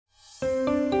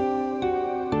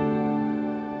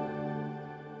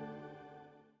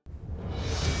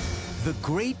The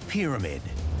Great Pyramid,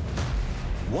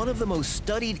 one of the most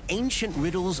studied ancient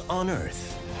riddles on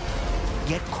Earth.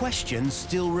 Yet questions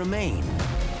still remain.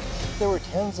 There were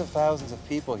tens of thousands of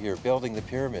people here building the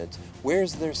pyramids.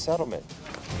 Where's their settlement?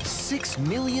 6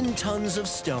 million tons of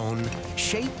stone,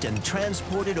 shaped and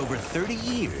transported over 30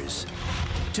 years,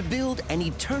 to build an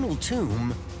eternal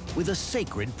tomb with a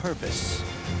sacred purpose.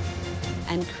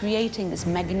 And creating this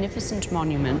magnificent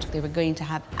monument, they were going to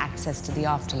have access to the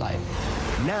afterlife.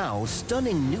 Now,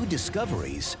 stunning new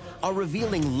discoveries are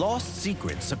revealing lost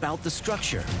secrets about the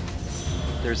structure.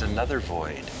 There's another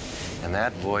void, and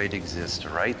that void exists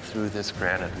right through this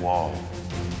granite wall.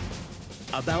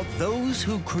 About those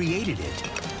who created it.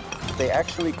 They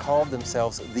actually called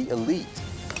themselves the elite.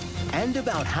 And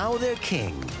about how their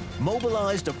king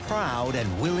mobilized a proud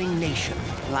and willing nation.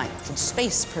 Like the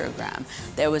space program,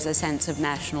 there was a sense of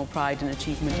national pride and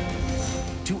achievement.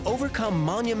 To overcome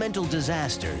monumental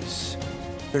disasters.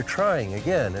 They're trying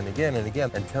again and again and again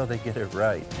until they get it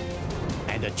right.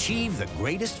 And achieve the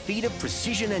greatest feat of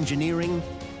precision engineering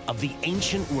of the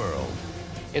ancient world.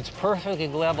 It's perfectly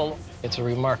level. It's a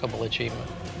remarkable achievement.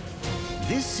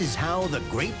 This is how the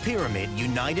Great Pyramid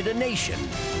united a nation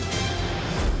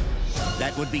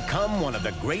that would become one of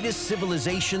the greatest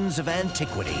civilizations of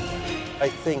antiquity. I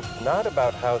think not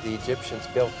about how the Egyptians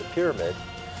built the pyramid.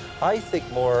 I think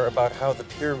more about how the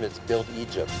pyramids built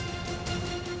Egypt.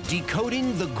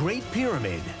 Decoding the Great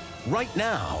Pyramid, right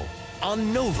now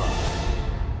on Nova.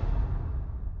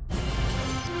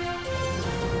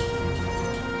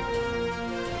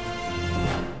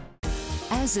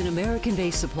 As an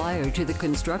American-based supplier to the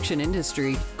construction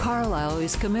industry, Carlisle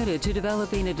is committed to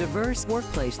developing a diverse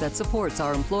workplace that supports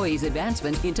our employees'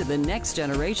 advancement into the next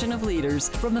generation of leaders,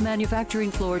 from the manufacturing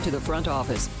floor to the front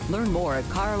office. Learn more at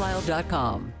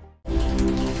carlisle.com.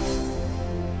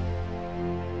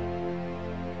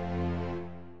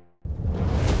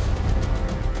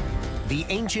 The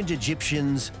ancient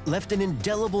Egyptians left an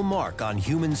indelible mark on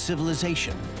human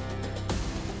civilization,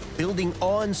 building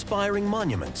awe-inspiring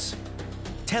monuments,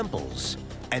 temples,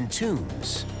 and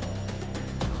tombs,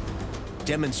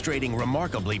 demonstrating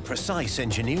remarkably precise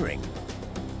engineering,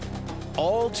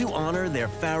 all to honor their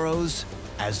pharaohs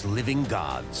as living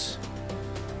gods.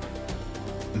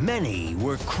 Many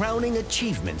were crowning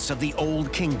achievements of the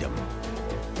Old Kingdom.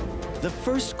 The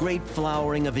first great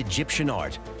flowering of Egyptian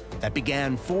art that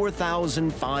began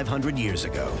 4,500 years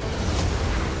ago.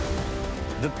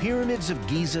 The pyramids of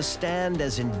Giza stand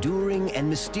as enduring and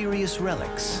mysterious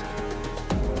relics.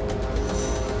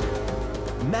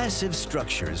 Massive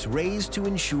structures raised to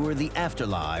ensure the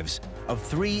afterlives of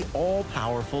 3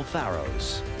 all-powerful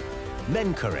pharaohs,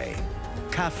 Menkaure,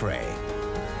 Khafre,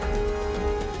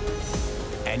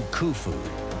 and Khufu.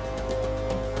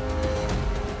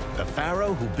 The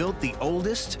pharaoh who built the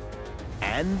oldest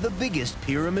and the biggest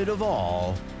pyramid of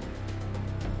all,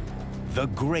 the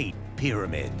Great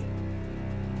Pyramid.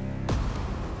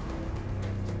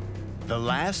 The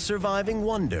last surviving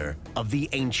wonder of the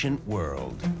ancient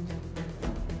world.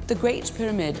 The Great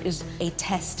Pyramid is a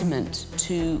testament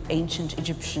to ancient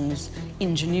Egyptians'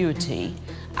 ingenuity,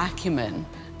 acumen,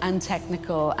 and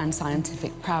technical and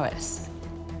scientific prowess.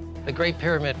 The Great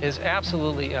Pyramid is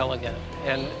absolutely elegant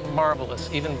and marvelous,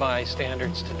 even by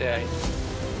standards today.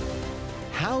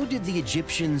 How did the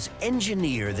Egyptians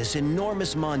engineer this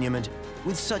enormous monument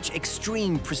with such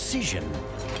extreme precision,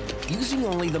 using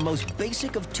only the most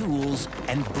basic of tools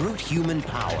and brute human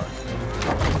power?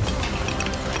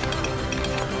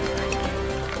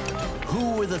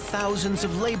 Who were the thousands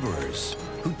of laborers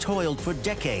who toiled for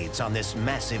decades on this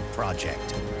massive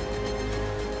project?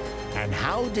 And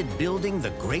how did building the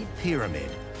Great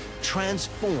Pyramid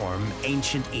transform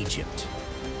ancient Egypt?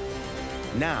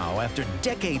 Now, after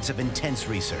decades of intense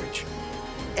research,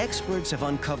 experts have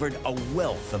uncovered a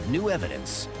wealth of new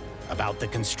evidence about the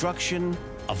construction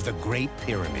of the Great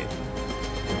Pyramid.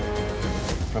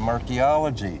 From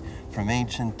archaeology, from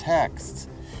ancient texts,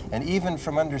 and even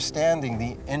from understanding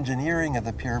the engineering of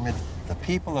the pyramid, the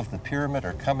people of the pyramid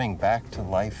are coming back to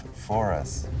life for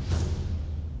us.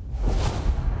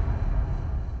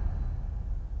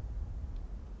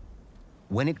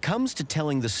 When it comes to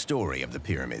telling the story of the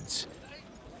pyramids,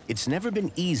 it's never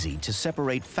been easy to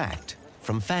separate fact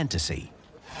from fantasy.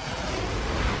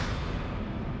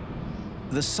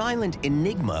 The silent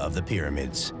enigma of the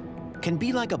pyramids can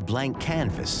be like a blank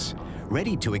canvas,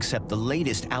 ready to accept the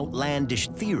latest outlandish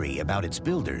theory about its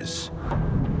builders.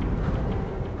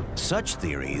 Such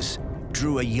theories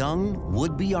drew a young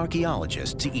would-be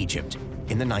archaeologist to Egypt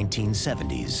in the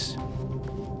 1970s.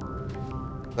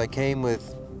 I came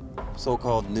with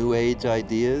so-called New Age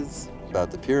ideas. about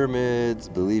the pyramids,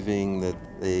 believing that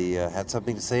they had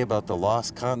something to say about the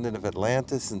lost continent of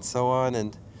Atlantis and so on.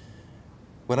 And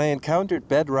when I encountered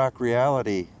bedrock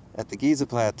reality at the Giza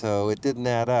Plateau, it didn't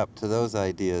add up to those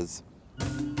ideas.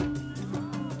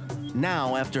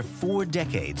 Now, after 4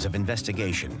 decades of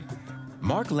investigation,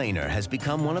 Mark Lehner has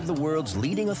become one of the world's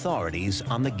leading authorities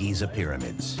on the Giza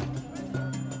pyramids.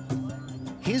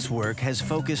 His work has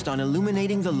focused on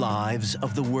illuminating the lives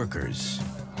of the workers.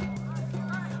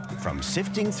 From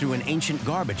sifting through an ancient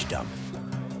garbage dump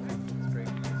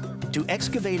to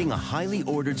excavating a highly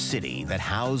ordered city that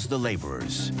housed the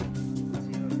laborers.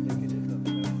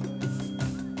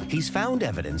 He's found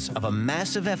evidence of a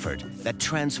massive effort that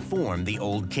transformed the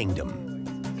Old Kingdom.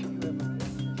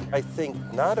 I think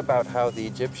not about how the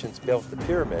Egyptians built the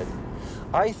pyramid.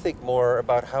 I think more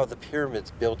about how the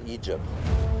pyramids built Egypt.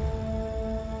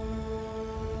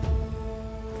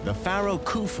 The pharaoh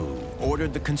Khufu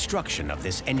ordered the construction of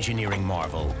this engineering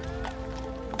marvel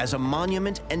as a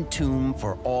monument and tomb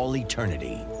for all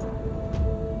eternity.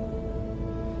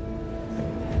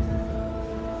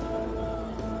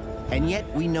 And yet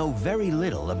we know very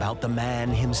little about the man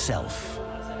himself.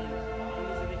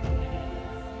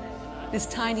 This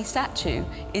tiny statue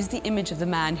is the image of the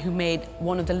man who made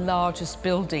one of the largest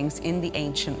buildings in the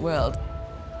ancient world.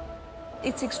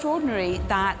 It's extraordinary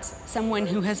that someone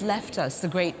who has left us the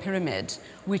Great Pyramid,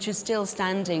 which is still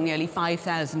standing nearly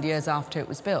 5,000 years after it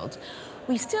was built,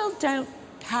 we still don't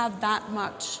have that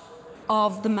much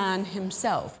of the man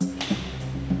himself.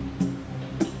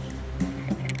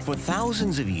 For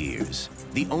thousands of years,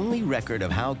 the only record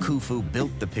of how Khufu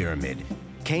built the pyramid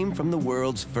came from the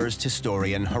world's first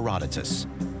historian, Herodotus,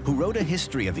 who wrote a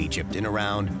history of Egypt in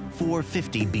around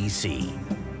 450 BC.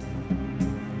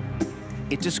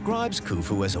 It describes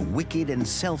Khufu as a wicked and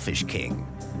selfish king.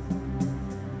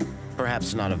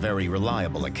 Perhaps not a very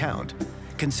reliable account,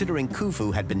 considering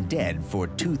Khufu had been dead for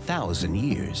 2,000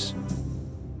 years.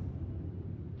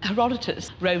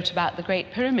 Herodotus wrote about the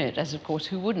Great Pyramid, as of course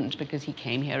who wouldn't, because he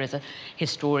came here as a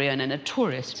historian and a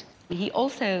tourist. He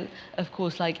also, of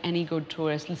course, like any good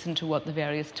tourist, listened to what the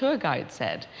various tour guides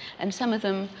said. And some of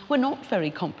them were not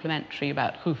very complimentary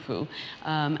about Khufu,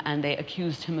 and they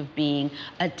accused him of being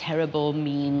a terrible,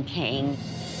 mean king.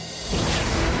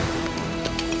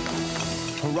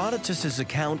 Herodotus's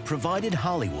account provided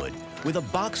Hollywood with a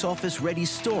box office-ready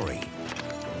story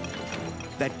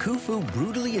that Khufu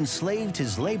brutally enslaved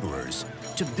his laborers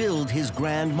to build his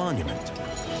grand monument.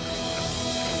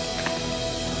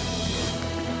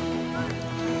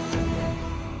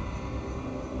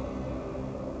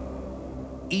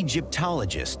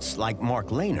 Egyptologists like Mark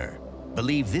Lehner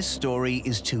believe this story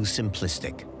is too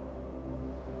simplistic.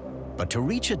 But to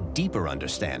reach a deeper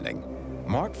understanding,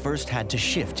 Mark first had to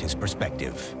shift his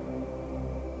perspective.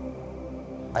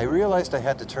 I realized I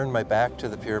had to turn my back to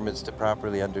the pyramids to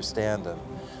properly understand them.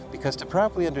 Because to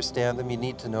properly understand them, you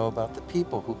need to know about the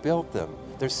people who built them,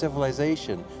 their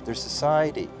civilization, their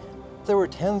society. There were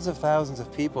tens of thousands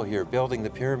of people here building the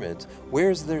pyramids.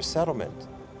 Where's their settlement?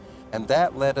 And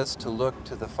that led us to look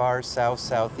to the far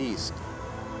south-southeast.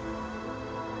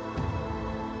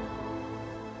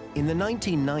 In the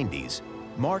 1990s,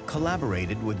 Mark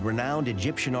collaborated with renowned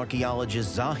Egyptian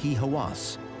archaeologist Zahi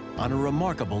Hawass on a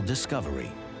remarkable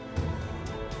discovery.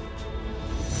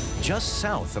 Just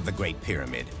south of the Great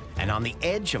Pyramid and on the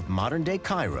edge of modern-day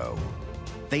Cairo,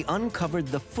 they uncovered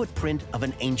the footprint of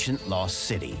an ancient lost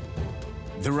city.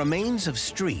 The remains of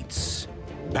streets,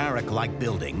 barrack-like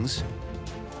buildings,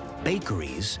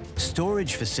 bakeries,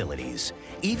 storage facilities,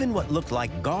 even what looked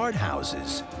like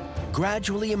guardhouses,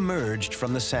 gradually emerged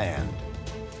from the sand.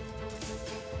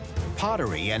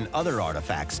 Pottery and other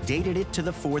artifacts dated it to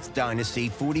the 4th dynasty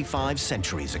 45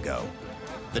 centuries ago,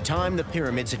 the time the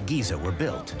pyramids at Giza were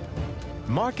built.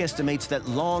 Mark estimates that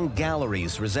long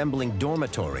galleries resembling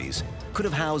dormitories could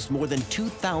have housed more than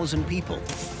 2,000 people.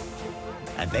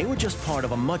 And they were just part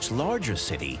of a much larger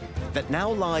city that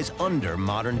now lies under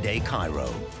modern-day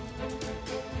Cairo.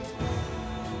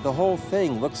 The whole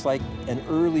thing looks like an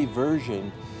early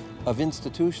version of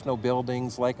institutional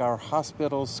buildings like our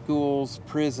hospitals, schools,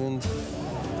 prisons.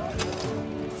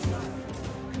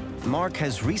 Mark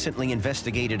has recently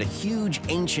investigated a huge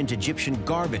ancient Egyptian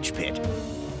garbage pit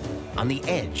on the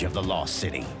edge of the lost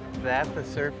city. Is that the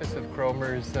surface of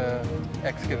Cromer's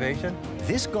excavation?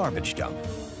 This garbage dump,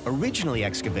 originally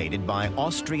excavated by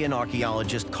Austrian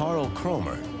archaeologist Karl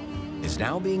Kromer, is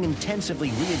now being intensively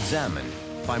re-examined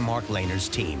by Mark Lehner's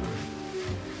team.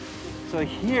 So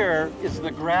here is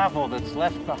the gravel that's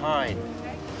left behind,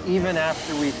 even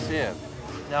after we sieve.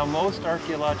 Now, most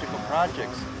archaeological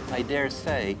projects, I dare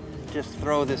say, just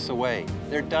throw this away.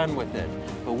 They're done with it.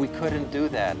 But we couldn't do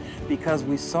that because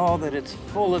we saw that it's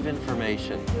full of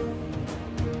information.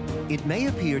 It may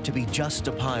appear to be just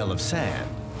a pile of sand,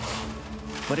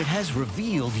 but it has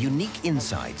revealed unique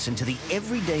insights into the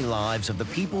everyday lives of the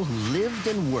people who lived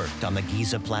and worked on the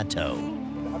Giza Plateau.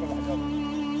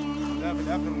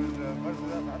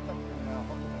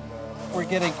 We're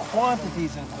getting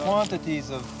quantities and quantities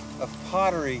of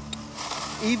pottery.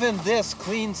 Even this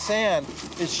clean sand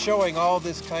is showing all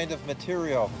this kind of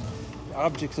material,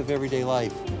 objects of everyday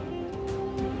life.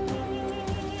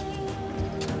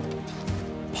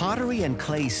 Pottery and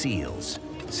clay seals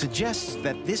suggests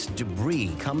that this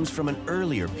debris comes from an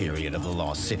earlier period of the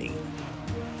lost city,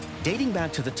 dating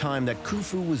back to the time that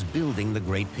Khufu was building the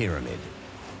Great Pyramid.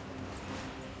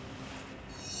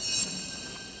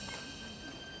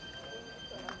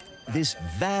 This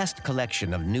vast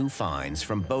collection of new finds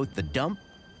from both the dump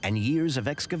and years of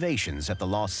excavations at the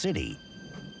lost city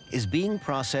is being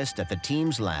processed at the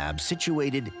team's lab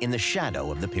situated in the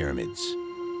shadow of the pyramids.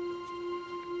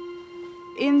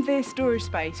 In this storage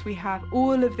space, we have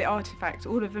all of the artifacts,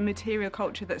 all of the material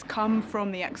culture that's come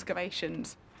from the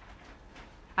excavations.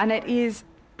 And it is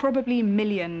probably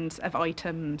millions of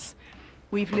items.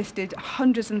 We've listed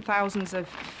hundreds and thousands of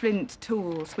flint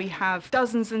tools. We have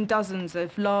dozens and dozens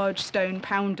of large stone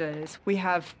pounders. We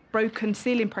have broken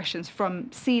seal impressions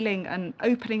from sealing and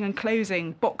opening and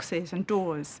closing boxes and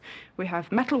doors. We have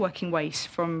metalworking waste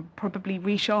from probably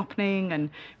resharpening and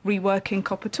reworking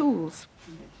copper tools.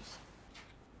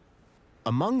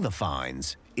 Among the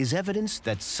finds is evidence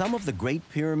that some of the Great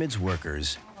Pyramid's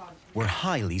workers were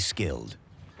highly skilled.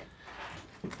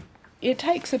 It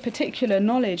takes a particular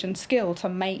knowledge and skill to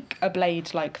make a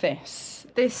blade like this.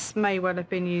 This may well have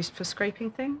been used for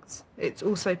scraping things. It's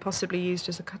also possibly used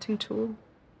as a cutting tool.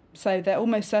 So there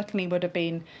almost certainly would have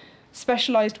been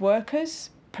specialised workers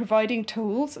providing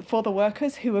tools for the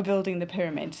workers who were building the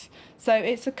pyramids. So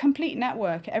it's a complete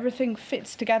network. Everything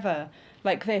fits together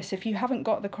like this. If you haven't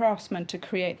got the craftsmen to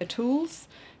create the tools,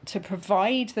 to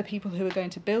provide the people who are going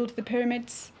to build the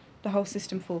pyramids, the whole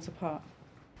system falls apart.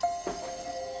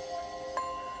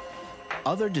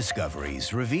 Other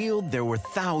discoveries revealed there were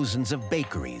thousands of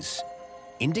bakeries,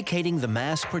 indicating the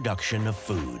mass production of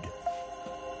food.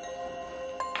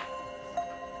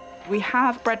 We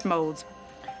have bread moulds,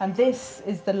 and this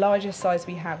is the largest size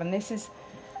we have, and this is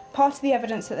part of the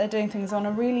evidence that they're doing things on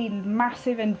a really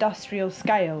massive industrial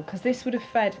scale, because this would have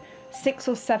fed 6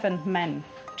 or 7 men,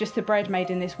 just the bread made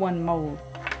in this one mould.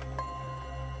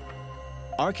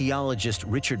 Archaeologist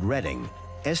Richard Redding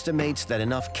estimates that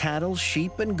enough cattle,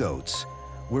 sheep, and goats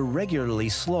were regularly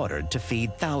slaughtered to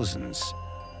feed thousands,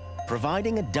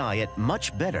 providing a diet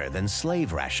much better than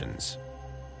slave rations.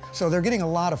 So they're getting a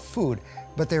lot of food,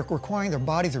 but their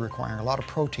bodies are requiring a lot of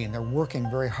protein. They're working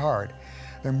very hard.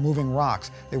 They're moving rocks.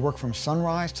 They work from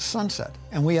sunrise to sunset.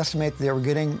 And we estimate they were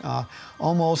getting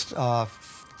almost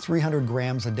 300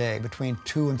 grams a day, between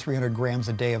 200 and 300 grams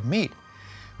a day of meat,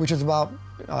 which is about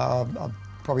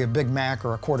probably a Big Mac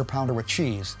or a quarter pounder with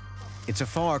cheese. It's a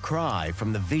far cry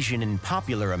from the vision in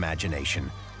popular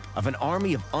imagination of an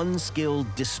army of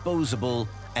unskilled, disposable,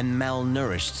 and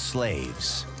malnourished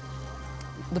slaves.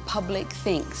 The public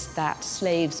thinks that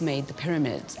slaves made the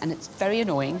pyramids, and it's very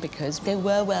annoying because they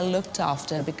were well looked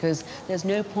after, because there's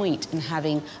no point in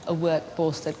having a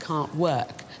workforce that can't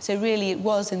work. So really it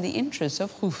was in the interest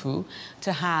of Khufu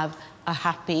to have a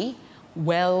happy,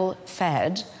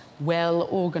 well-fed,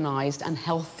 well-organized and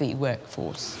healthy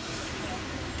workforce.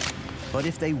 But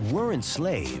if they weren't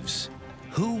slaves,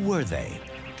 who were they?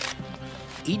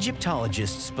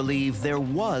 Egyptologists believe there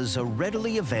was a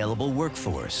readily available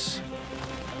workforce.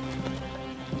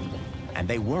 And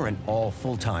they weren't all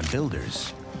full-time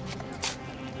builders.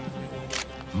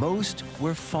 Most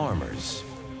were farmers,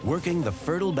 working the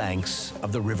fertile banks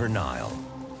of the River Nile.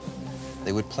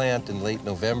 They would plant in late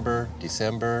November,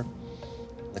 December.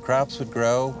 The crops would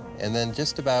grow, and then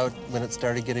just about when it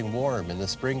started getting warm in the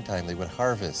springtime, they would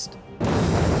harvest.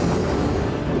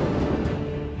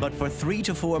 But for 3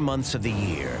 to 4 months of the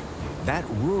year, that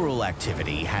rural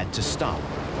activity had to stop.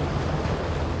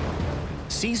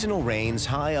 Seasonal rains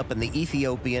high up in the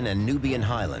Ethiopian and Nubian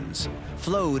highlands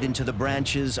flowed into the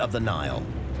branches of the Nile,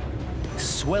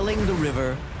 swelling the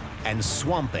river and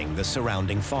swamping the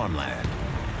surrounding farmland.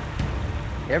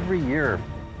 Every year,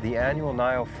 the annual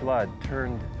Nile flood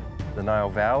turned the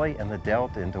Nile Valley and the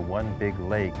Delta into one big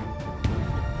lake.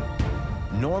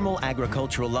 Normal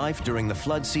agricultural life during the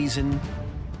flood season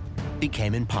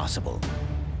became impossible.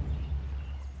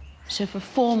 So for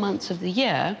 4 months of the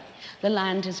year, the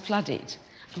land is flooded.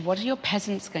 And what are your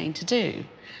peasants going to do?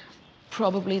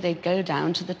 Probably they'd go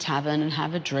down to the tavern and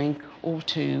have a drink or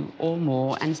two or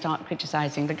more and start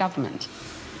criticizing the government.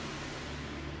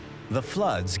 The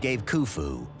floods gave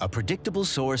Khufu a predictable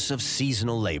source of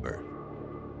seasonal labor.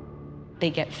 They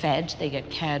get fed, they get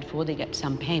cared for, they get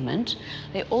some payment.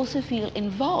 They also feel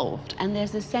involved, and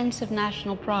there's a sense of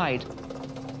national pride.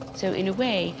 So in a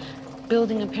way,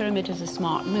 building a pyramid is a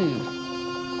smart move.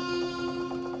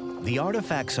 The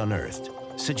artifacts unearthed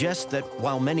suggest that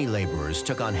while many laborers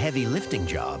took on heavy lifting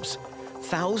jobs,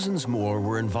 thousands more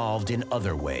were involved in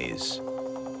other ways.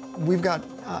 We've got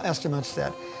estimates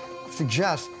that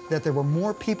suggest that there were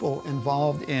more people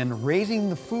involved in raising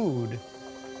the food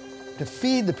to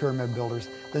feed the pyramid builders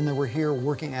than there were here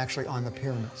working actually on the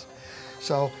pyramids.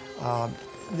 So I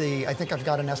think I've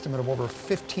got an estimate of over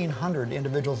 1,500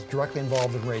 individuals directly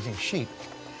involved in raising sheep,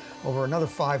 over another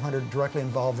 500 directly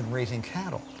involved in raising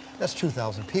cattle. That's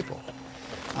 2,000 people.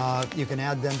 You can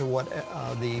add then to what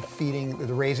the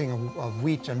raising of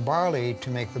wheat and barley to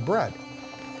make the bread.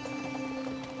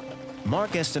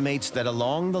 Mark estimates that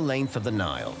along the length of the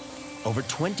Nile, over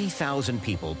 20,000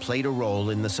 people played a role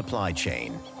in the supply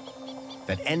chain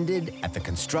that ended at the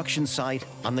construction site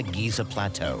on the Giza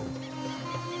Plateau.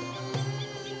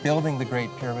 Building the Great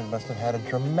Pyramid must have had a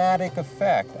dramatic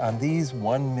effect on these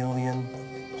 1 million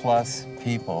plus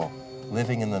people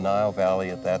living in the Nile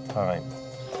Valley at that time.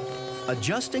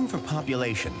 Adjusting for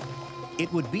population,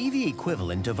 it would be the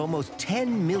equivalent of almost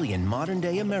 10 million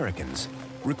modern-day Americans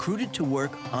recruited to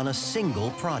work on a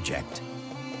single project.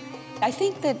 I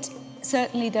think that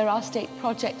certainly there are state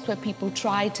projects where people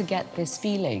try to get this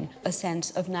feeling, a sense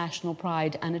of national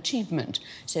pride and achievement.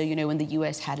 So, you know, when the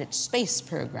US had its space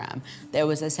program, there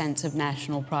was a sense of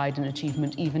national pride and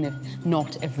achievement, even if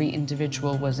not every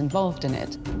individual was involved in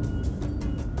it.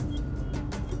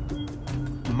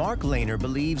 Mark Lehner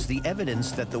believes the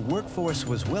evidence that the workforce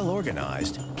was well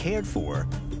organized, cared for,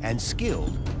 and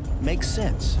skilled makes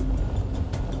sense,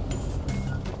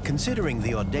 considering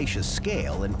the audacious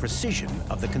scale and precision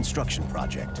of the construction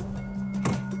project.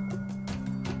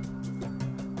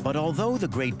 But although the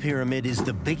Great Pyramid is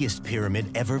the biggest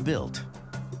pyramid ever built,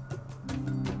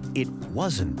 it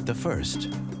wasn't the first.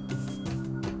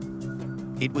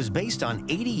 It was based on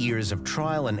 80 years of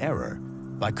trial and error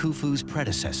by Khufu's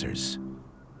predecessors.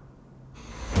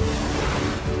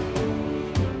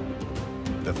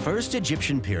 The first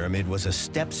Egyptian pyramid was a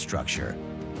step structure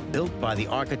built by the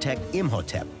architect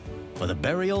Imhotep for the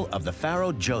burial of the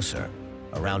pharaoh Djoser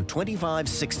around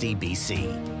 2560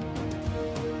 BC.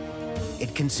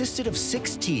 It consisted of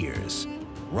 6 tiers,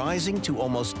 rising to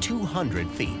almost 200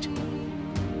 feet.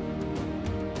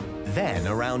 Then,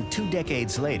 around 2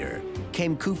 decades later,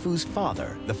 came Khufu's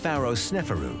father, the pharaoh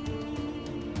Sneferu.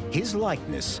 His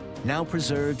likeness now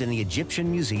preserved in the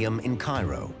Egyptian Museum in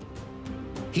Cairo.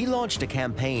 He launched a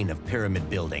campaign of pyramid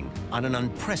building on an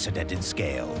unprecedented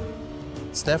scale.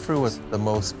 Sneferu was the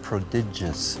most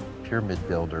prodigious pyramid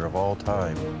builder of all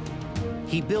time.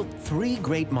 He built 3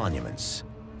 great monuments,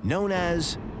 known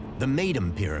as the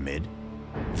Maiden Pyramid,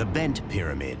 the Bent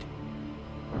Pyramid,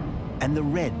 and the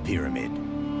Red Pyramid.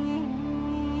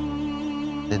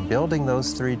 In building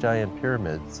those 3 giant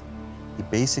pyramids, he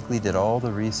basically did all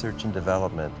the research and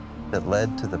development that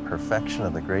led to the perfection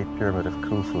of the Great Pyramid of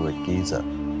Khufu at Giza.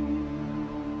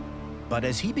 But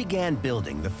as he began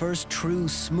building the first true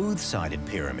smooth-sided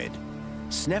pyramid,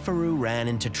 Sneferu ran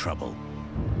into trouble.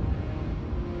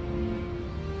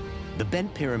 The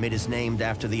Bent Pyramid is named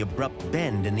after the abrupt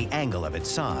bend in the angle of its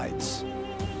sides.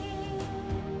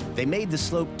 They made the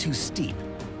slope too steep,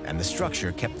 and the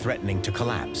structure kept threatening to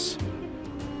collapse.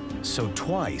 So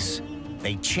twice,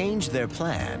 they changed their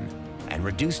plan and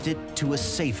reduced it to a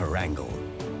safer angle.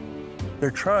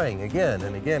 They're trying again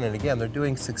and again and again. They're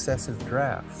doing successive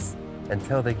drafts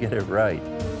until they get it right.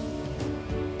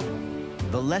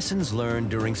 The lessons learned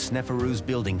during Sneferu's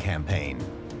building campaign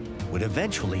would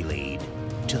eventually lead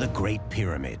to the Great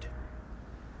Pyramid.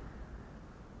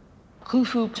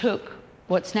 Khufu took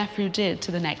what Sneferu did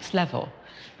to the next level,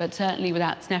 but certainly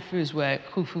without Sneferu's work,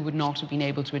 Khufu would not have been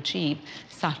able to achieve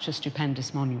such a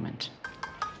stupendous monument.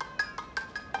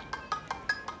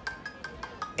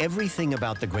 Everything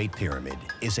about the Great Pyramid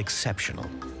is exceptional.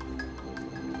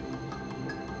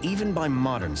 Even by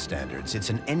modern standards, it's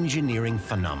an engineering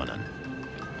phenomenon.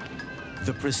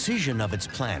 The precision of its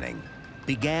planning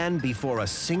began before a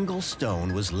single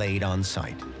stone was laid on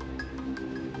site.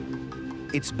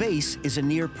 Its base is a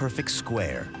near-perfect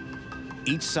square,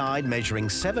 each side measuring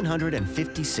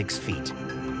 756 feet,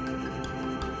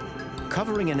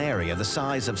 covering an area the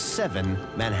size of 7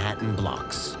 Manhattan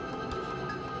blocks.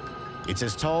 It's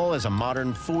as tall as a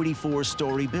modern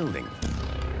 44-story building,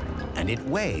 and it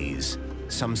weighs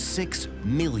some 6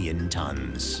 million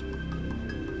tons.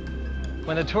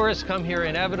 When the tourists come here,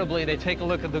 inevitably they take a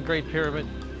look at the Great Pyramid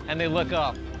and they look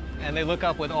up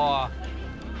with awe.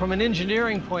 From an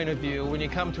engineering point of view, when you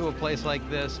come to a place like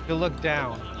this, you look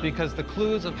down because the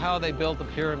clues of how they built the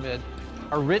pyramid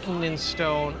are written in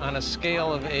stone on a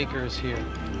scale of acres here.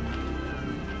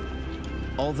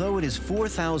 Although it is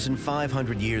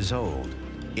 4,500 years old,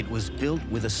 it was built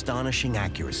with astonishing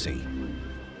accuracy.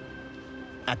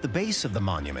 At the base of the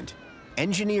monument,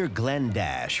 engineer Glenn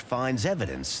Dash finds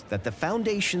evidence that the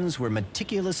foundations were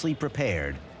meticulously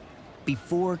prepared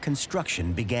before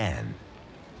construction began.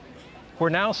 We're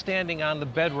now standing on the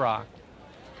bedrock,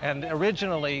 and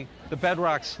originally the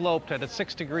bedrock sloped at a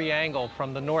 6-degree angle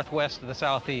from the northwest to the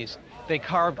southeast. They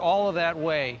carved all of that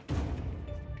way.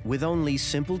 With only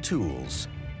simple tools,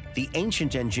 the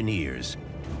ancient engineers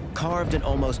carved an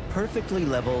almost perfectly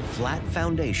level flat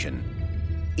foundation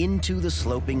into the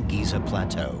sloping Giza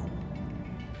plateau.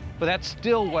 But that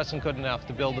still wasn't good enough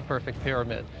to build the perfect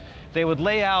pyramid. They would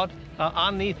lay out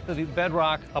underneath the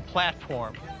bedrock a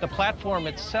platform. The platform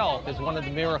itself is one of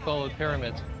the miracles of the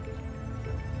pyramids.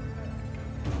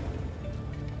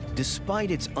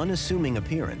 Despite its unassuming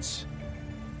appearance,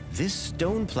 this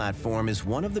stone platform is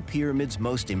one of the pyramid's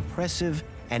most impressive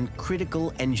and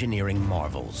critical engineering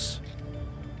marvels.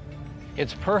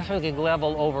 It's perfectly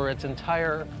level over its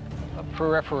entire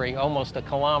periphery, almost a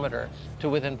kilometer, to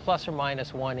within plus or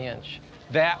minus 1 inch.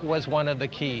 That was one of the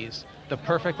keys, the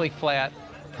perfectly flat,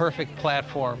 perfect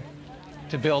platform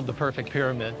to build the perfect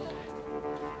pyramid.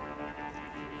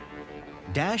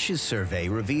 Dash's survey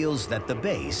reveals that the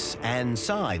base and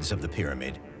sides of the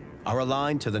pyramid are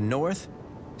aligned to the north,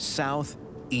 south,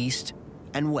 east,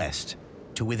 and west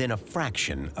to within a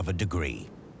fraction of a degree.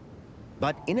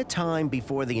 But in a time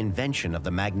before the invention of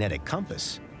the magnetic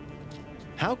compass,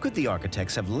 how could the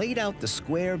architects have laid out the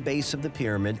square base of the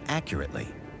pyramid accurately?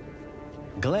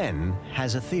 Glenn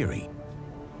has a theory.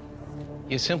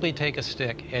 You simply take a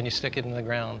stick and you stick it in the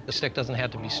ground. The stick doesn't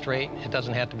have to be straight, it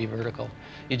doesn't have to be vertical.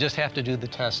 You just have to do the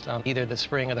test on either the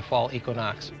spring or the fall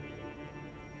equinox.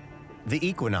 The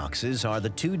equinoxes are the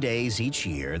 2 days each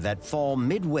year that fall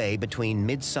midway between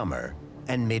midsummer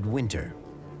and midwinter.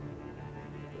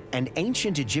 And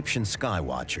ancient Egyptian sky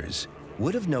watchers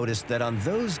would have noticed that on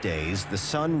those days the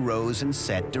sun rose and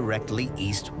set directly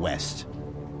east-west,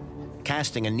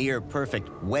 casting a near-perfect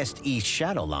west-east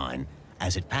shadow line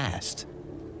as it passed.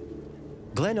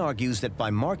 Glenn argues that by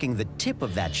marking the tip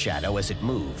of that shadow as it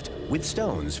moved, with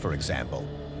stones, for example,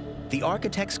 the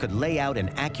architects could lay out an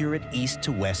accurate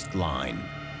east-to-west line.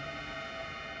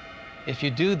 If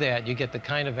you do that, you get the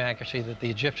kind of accuracy that the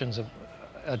Egyptians have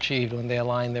achieved when they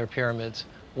aligned their pyramids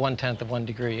 1/10 of 1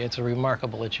 degree. It's a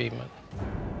remarkable achievement.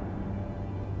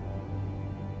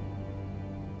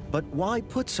 But why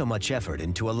put so much effort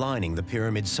into aligning the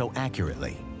pyramid so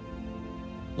accurately?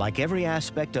 Like every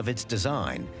aspect of its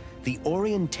design, the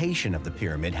orientation of the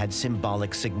pyramid had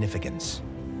symbolic significance.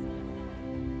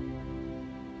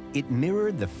 It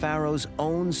mirrored the pharaoh's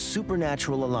own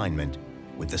supernatural alignment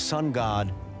with the sun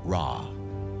god, Ra.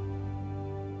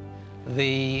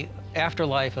 The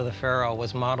afterlife of the pharaoh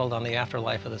was modeled on the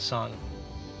afterlife of the sun.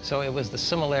 So it was the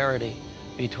similarity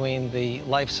between the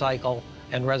life cycle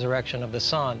and resurrection of the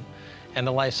sun and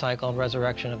the life cycle and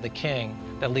resurrection of the king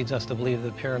that leads us to believe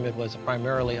the pyramid was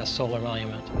primarily a solar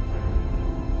monument.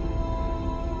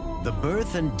 The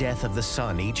birth and death of the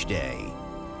sun each day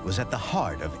was at the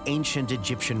heart of ancient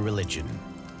Egyptian religion.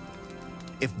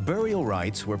 If burial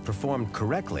rites were performed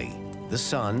correctly, the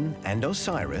sun and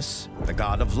Osiris, the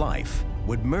god of life,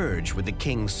 would merge with the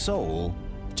king's soul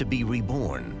to be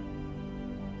reborn.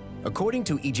 According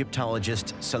to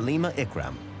Egyptologist Salima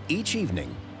Ikram, each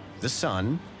evening, the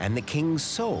sun and the king's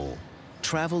soul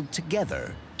traveled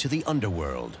together to the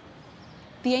underworld.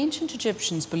 The ancient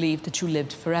Egyptians believed that you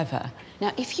lived forever.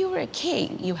 Now, if you were a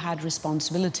king, you had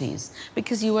responsibilities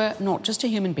because you were not just a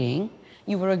human being,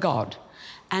 you were a god.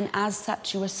 And as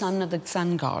such, you were son of the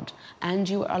sun god, and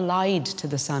you were allied to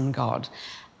the sun god.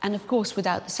 And of course,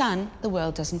 without the sun, the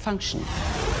world doesn't function.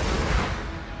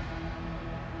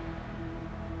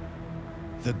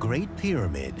 The Great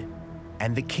Pyramid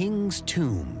and the king's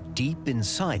tomb deep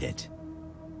inside it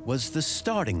was the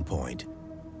starting point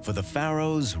for the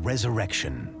pharaoh's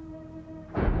resurrection.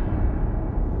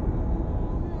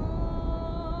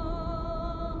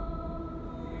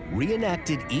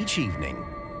 Reenacted each evening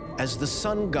as the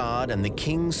sun god and the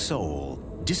king's soul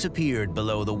disappeared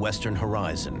below the western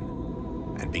horizon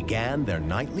and began their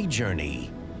nightly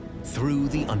journey through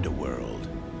the underworld.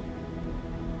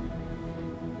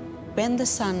 When the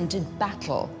sun did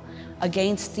battle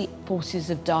against the forces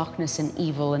of darkness and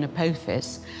evil in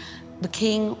Apophis, The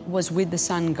king was with the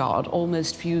sun god,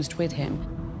 almost fused with him.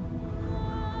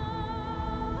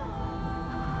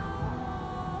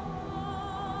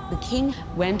 The king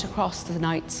went across the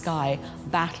night sky,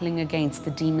 battling against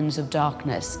the demons of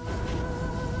darkness,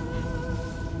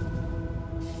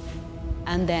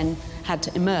 and then had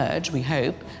to emerge, we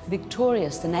hope,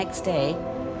 victorious the next day.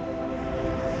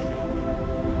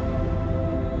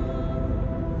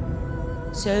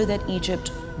 So that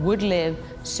Egypt would live,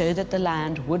 so that the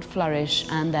land would flourish,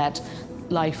 and that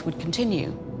life would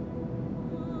continue.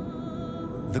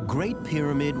 The Great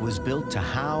Pyramid was built to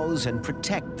house and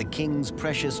protect the king's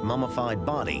precious mummified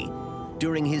body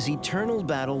during his eternal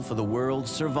battle for the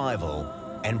world's survival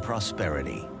and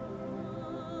prosperity.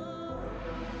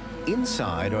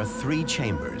 Inside are 3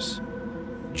 chambers,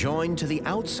 joined to the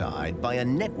outside by a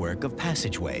network of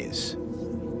passageways.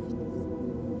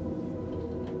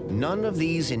 None of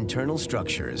these internal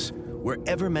structures were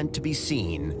ever meant to be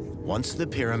seen once the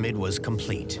pyramid was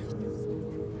complete.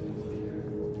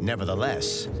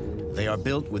 Nevertheless, they are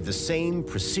built with the same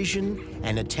precision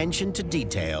and attention to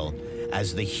detail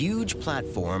as the huge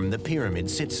platform the pyramid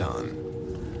sits on.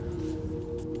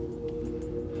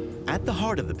 At the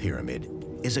heart of the pyramid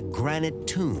is a granite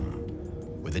tomb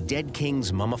where the dead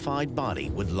king's mummified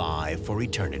body would lie for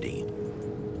eternity.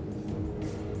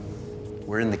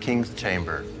 We're in the king's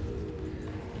chamber,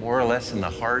 more or less in the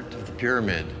heart of the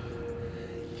pyramid.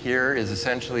 Here is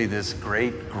essentially this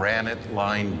great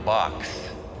granite-lined box,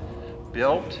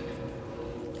 built,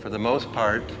 for the most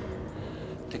part,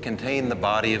 to contain the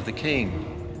body of the king.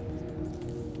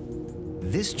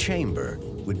 This chamber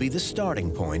would be the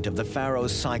starting point of the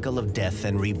pharaoh's cycle of death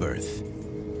and rebirth.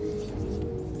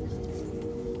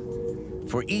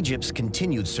 For Egypt's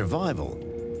continued survival,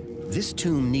 this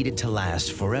tomb needed to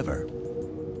last forever.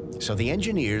 So the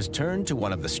engineers turned to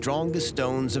one of the strongest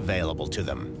stones available to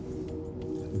them,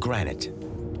 granite.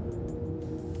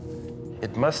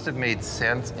 It must have made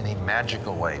sense in a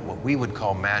magical way, what we would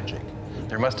call magic.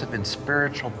 There must have been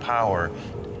spiritual power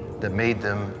that made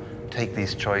them take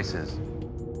these choices.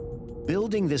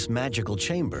 Building this magical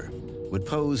chamber would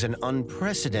pose an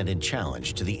unprecedented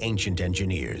challenge to the ancient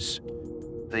engineers.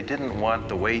 They didn't want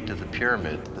the weight of the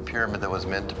pyramid that was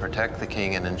meant to protect the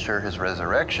king and ensure his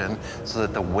resurrection, so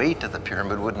that the weight of the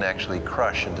pyramid wouldn't actually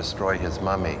crush and destroy his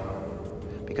mummy.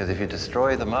 Because if you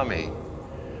destroy the mummy,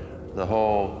 the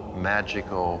whole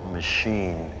magical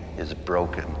machine is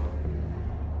broken.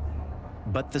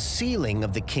 But the ceiling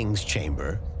of the king's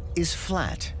chamber is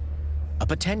flat, a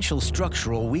potential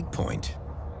structural weak point.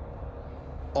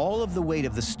 All of the weight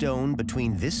of the stone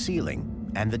between this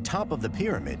ceiling and the top of the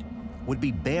pyramid would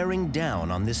be bearing down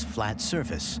on this flat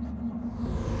surface,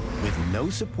 with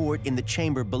no support in the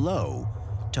chamber below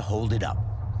to hold it up.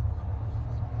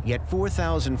 Yet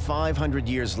 4,500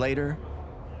 years later,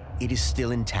 it is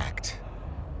still intact.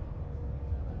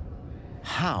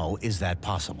 How is that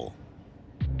possible?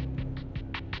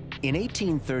 In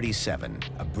 1837,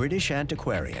 a British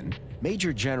antiquarian,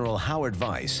 Major General Howard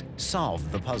Vyse,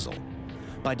 solved the puzzle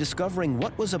by discovering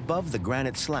what was above the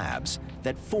granite slabs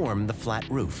that formed the flat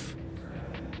roof.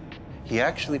 He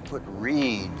actually put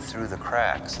reed through the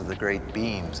cracks of the great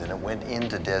beams, and it went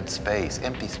into dead space,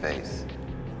 empty space.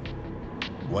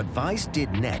 What Vyse did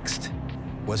next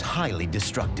was highly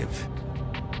destructive.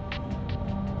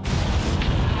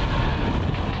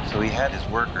 So he had his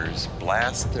workers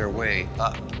blast their way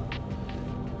up,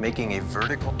 making a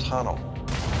vertical tunnel.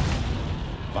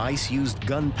 Vyse used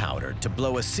gunpowder to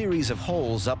blow a series of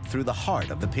holes up through the heart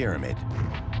of the pyramid,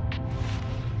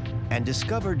 and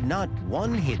discovered not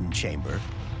one hidden chamber,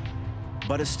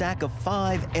 but a stack of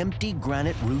 5 empty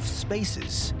granite roof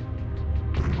spaces.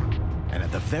 And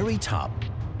at the very top,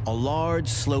 a large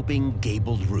sloping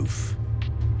gabled roof.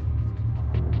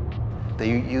 They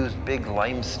used big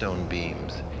limestone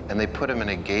beams, and they put them in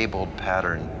a gabled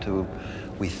pattern to,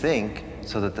 we think,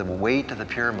 so that the weight of the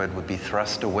pyramid would be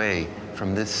thrust away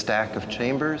from this stack of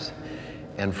chambers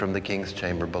and from the king's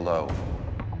chamber below.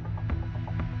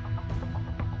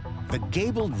 The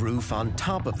gabled roof on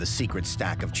top of the secret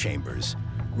stack of chambers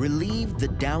relieved the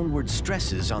downward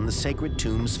stresses on the sacred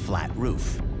tomb's flat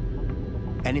roof,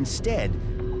 and instead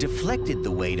deflected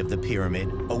the weight of the pyramid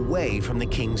away from the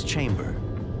king's chamber.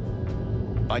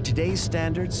 By today's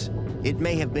standards, it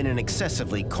may have been an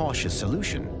excessively cautious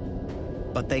solution,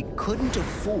 but they couldn't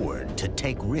afford to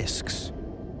take risks.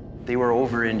 They were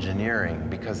over-engineering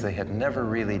because they had never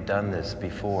really done this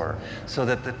before, so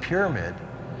that the pyramid,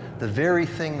 the very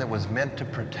thing that was meant to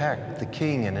protect the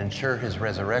king and ensure his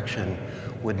resurrection,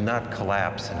 would not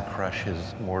collapse and crush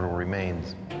his mortal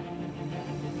remains.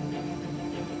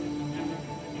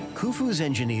 Khufu's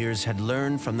engineers had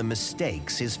learned from the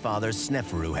mistakes his father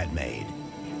Sneferu had made.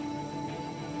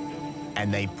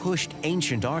 And they pushed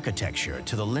ancient architecture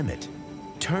to the limit,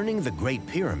 turning the Great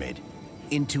Pyramid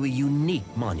into a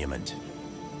unique monument.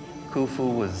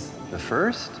 Khufu was the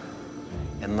first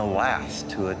and the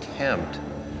last to attempt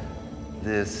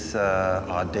this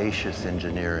audacious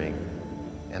engineering.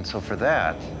 And so for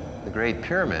that, the Great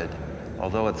Pyramid,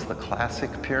 although it's the classic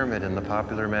pyramid in the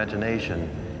popular imagination,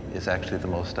 is actually the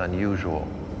most unusual.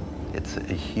 It's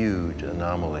a huge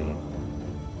anomaly.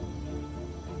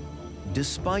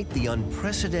 Despite the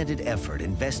unprecedented effort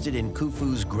invested in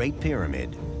Khufu's Great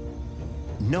Pyramid,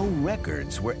 no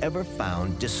records were ever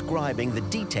found describing the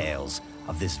details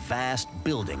of this vast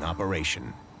building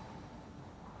operation.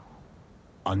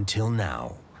 Until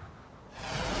now.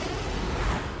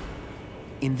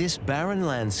 In this barren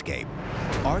landscape,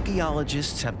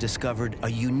 archaeologists have discovered a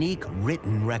unique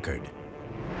written record.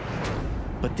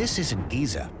 But this isn't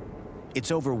Giza.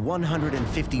 It's over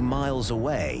 150 miles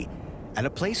away at a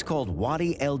place called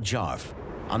Wadi El Jarf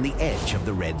on the edge of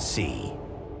the Red Sea.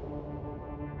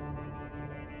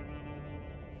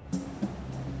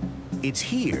 It's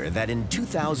here that in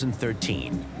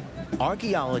 2013,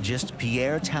 archaeologist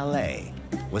Pierre Tallet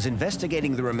was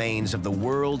investigating the remains of the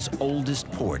world's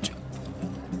oldest port.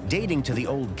 Dating to the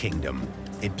Old Kingdom,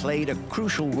 it played a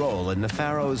crucial role in the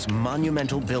pharaoh's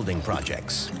monumental building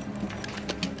projects.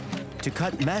 To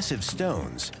cut massive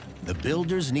stones, the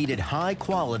builders needed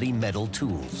high-quality metal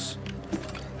tools.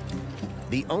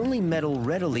 The only metal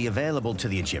readily available to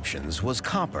the Egyptians was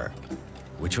copper,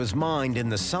 which was mined in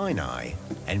the Sinai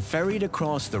and ferried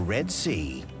across the Red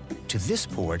Sea to this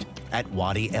port at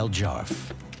Wadi El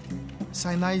Jarf.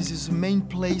 Sinai is the main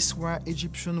place where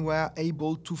Egyptians were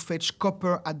able to fetch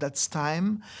copper at that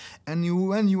time. And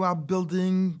when you are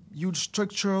building huge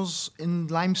structures in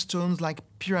limestones like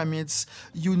pyramids,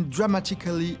 you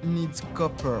dramatically need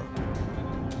copper.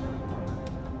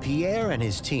 Pierre and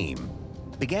his team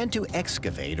began to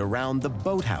excavate around the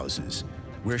boathouses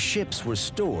where ships were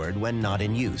stored when not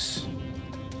in use.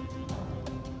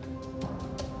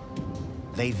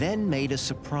 They then made a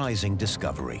surprising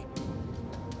discovery.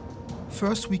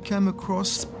 First, we came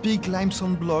across big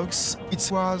limestone blocks. It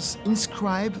was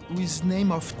inscribed with the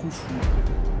name of Khufu.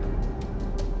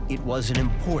 It was an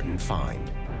important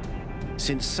find,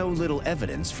 since so little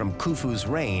evidence from Khufu's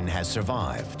reign has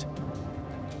survived.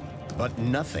 But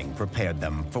nothing prepared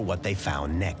them for what they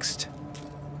found next.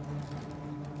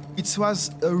 It was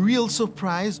a real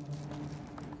surprise.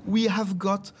 We have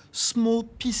got small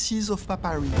pieces of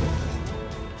papyri.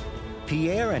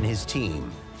 Pierre and his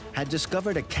team had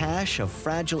discovered a cache of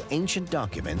fragile ancient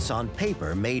documents on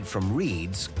paper made from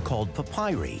reeds called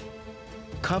papyri,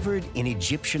 covered in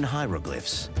Egyptian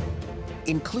hieroglyphs,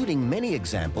 including many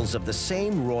examples of the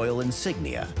same royal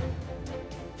insignia.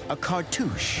 A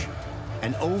cartouche,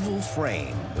 an oval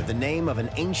frame with the name of an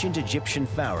ancient Egyptian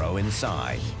pharaoh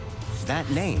inside. That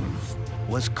name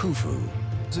was Khufu.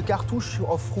 The cartouche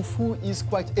of Khufu is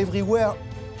quite everywhere.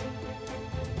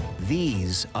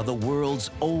 These are the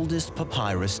world's oldest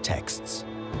papyrus texts.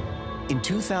 In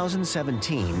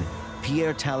 2017,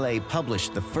 Pierre Tallet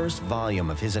published the first volume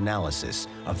of his analysis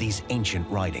of these ancient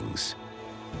writings.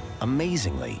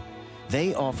 Amazingly,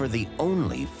 they offer the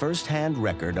only first-hand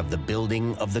record of the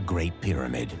building of the Great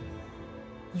Pyramid.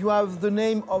 You have the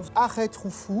name of Akhet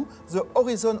Khufu, the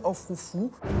horizon of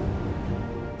Khufu.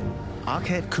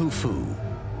 Akhet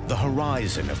Khufu, the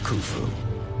horizon of Khufu.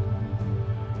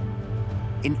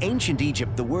 In ancient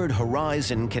Egypt, the word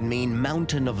horizon can mean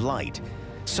mountain of light,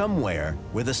 somewhere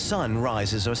where the sun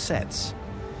rises or sets.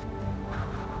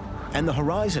 And the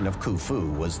horizon of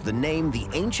Khufu was the name the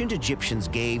ancient Egyptians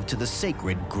gave to the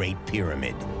sacred Great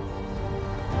Pyramid.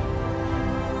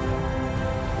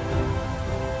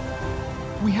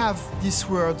 We have these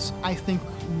words, I think,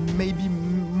 maybe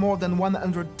more than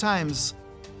 100 times.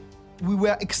 We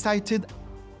were excited.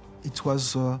 It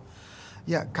was,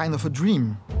 kind of a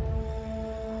dream.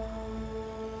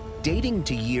 Dating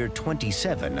to year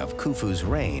 27 of Khufu's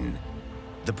reign,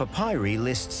 the papyri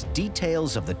lists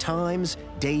details of the times,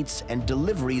 dates, and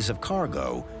deliveries of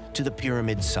cargo to the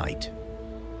pyramid site.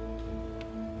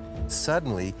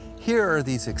 Suddenly, here are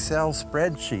these Excel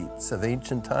spreadsheets of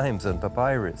ancient times on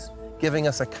papyrus, giving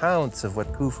us accounts of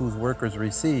what Khufu's workers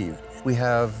received. We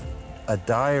have a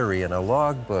diary and a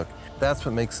logbook. That's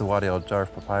what makes the Wadi El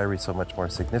Jarf papyri so much more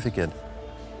significant.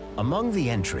 Among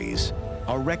the entries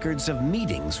are records of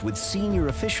meetings with senior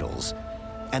officials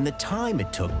and the time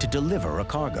it took to deliver a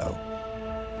cargo.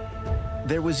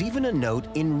 There was even a note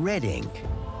in red ink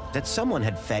that someone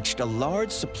had fetched a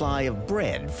large supply of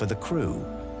bread for the crew.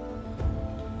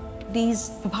 These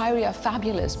papyri are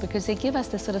fabulous because they give us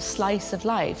this sort of slice of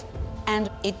life.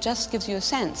 And it just gives you a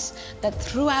sense that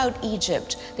throughout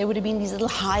Egypt, there would have been these little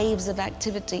hives of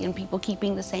activity and people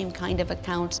keeping the same kind of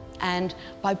accounts. And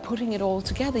by putting it all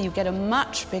together, you get a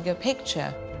much bigger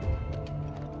picture.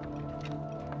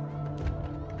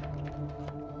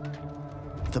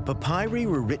 The papyri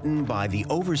were written by the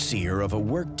overseer of a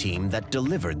work team that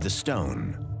delivered the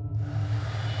stone.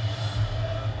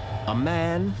 A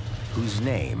man whose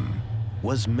name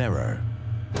was Merer.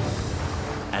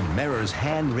 And Merer's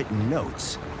handwritten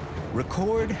notes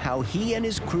record how he and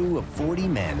his crew of 40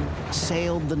 men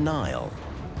sailed the Nile.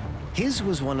 His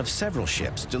was one of several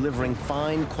ships delivering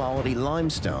fine quality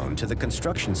limestone to the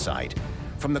construction site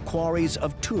from the quarries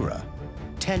of Tura,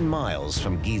 10 miles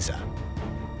from Giza.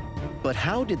 But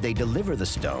how did they deliver the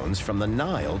stones from the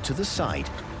Nile to the site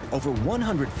over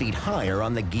 100 feet higher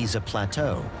on the Giza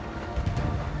plateau?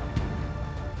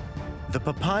 The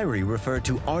papyri refer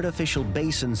to artificial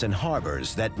basins and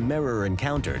harbors that Merer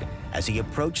encountered as he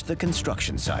approached the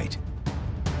construction site.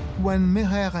 When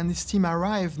Merer and his team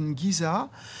arrived in Giza,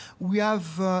 we have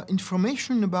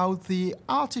information about the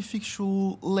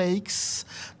artificial lakes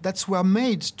that were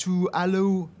made to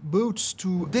allow boats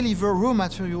to deliver raw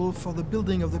material for the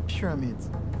building of the pyramid.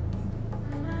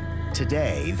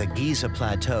 Today, the Giza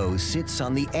plateau sits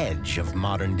on the edge of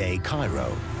modern-day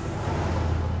Cairo.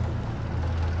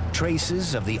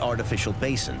 Traces of the artificial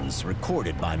basins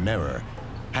recorded by Merer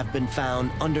have been found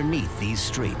underneath these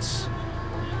streets.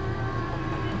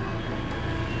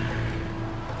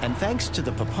 And thanks to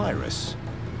the papyrus,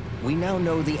 we now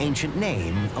know the ancient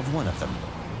name of one of them.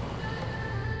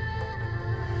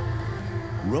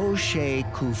 Rocher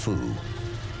Khufu,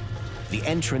 the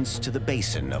entrance to the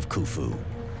basin of Khufu.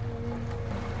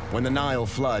 When the Nile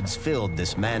floods filled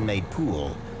this man-made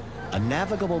pool, a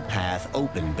navigable path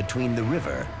opened between the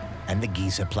river and the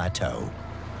Giza plateau.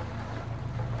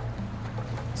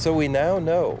 So we now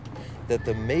know that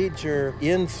the major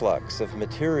influx of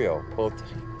material, both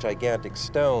gigantic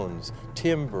stones,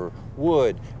 timber,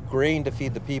 wood, grain to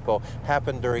feed the people,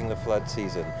 happened during the flood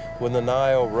season, when the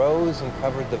Nile rose and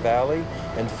covered the valley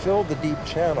and filled the deep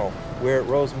channel where it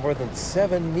rose more than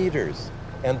 7 meters.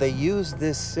 And they used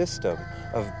this system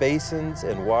of basins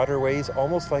and waterways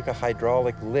almost like a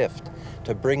hydraulic lift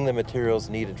to bring the materials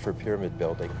needed for pyramid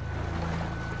building.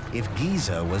 If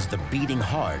Giza was the beating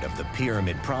heart of the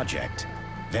pyramid project,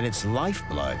 then its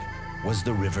lifeblood was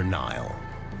the River Nile.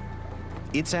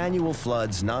 Its annual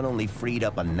floods not only freed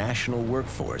up a national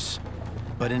workforce,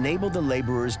 but enabled the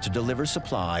laborers to deliver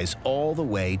supplies all the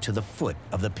way to the foot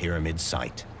of the pyramid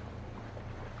site.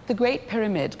 The Great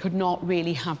Pyramid could not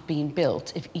really have been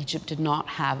built if Egypt did not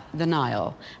have the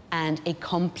Nile and a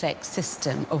complex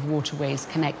system of waterways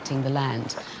connecting the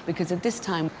land. Because at this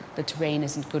time, the terrain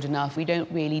isn't good enough. We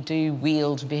don't really do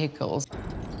wheeled vehicles.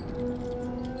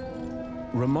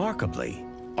 Remarkably,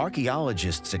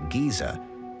 archaeologists at Giza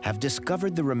have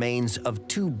discovered the remains of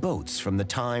 2 boats from the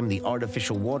time the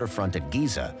artificial waterfront at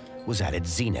Giza was at its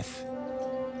zenith.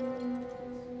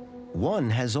 One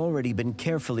has already been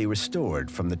carefully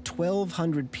restored from the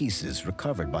 1,200 pieces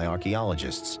recovered by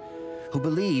archaeologists, who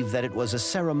believe that it was a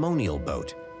ceremonial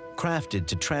boat crafted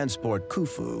to transport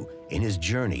Khufu in his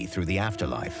journey through the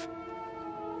afterlife.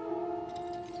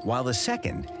 While the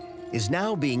second is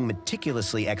now being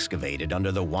meticulously excavated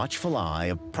under the watchful eye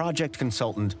of project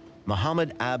consultant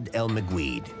Mohammed Abd El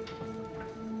Meguid.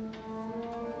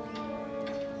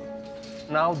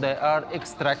 Now they are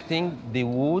extracting the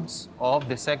woods of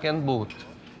the second boat.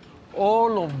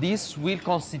 All of this will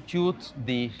constitute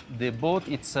the boat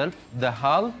itself, the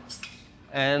hull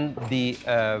and the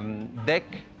deck,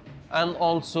 and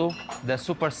also the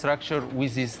superstructure,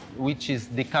 which is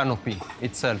the canopy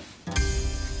itself.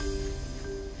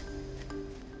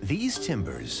 These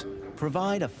timbers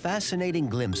provide a fascinating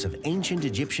glimpse of ancient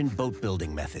Egyptian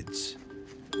boat-building methods.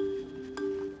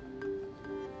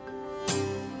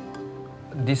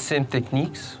 These same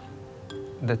techniques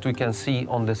that we can see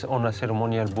on a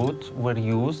ceremonial boat were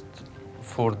used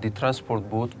for the transport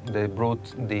boat. They brought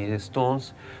the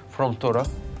stones from Tora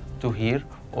to here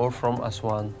or from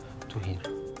Aswan to here.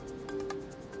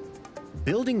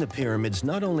 Building the pyramids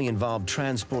not only involved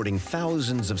transporting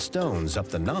thousands of stones up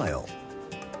the Nile,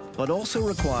 but also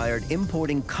required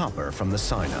importing copper from the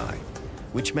Sinai,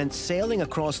 which meant sailing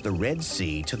across the Red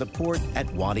Sea to the port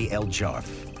at Wadi El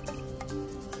Jarf.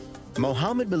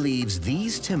 Mohammed believes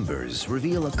these timbers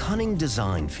reveal a cunning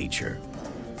design feature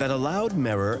that allowed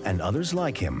Merer and others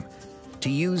like him to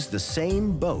use the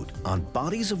same boat on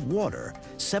bodies of water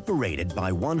separated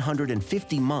by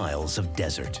 150 miles of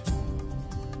desert.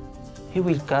 He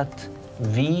will cut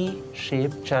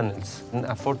V-shaped channels in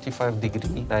a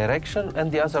 45-degree direction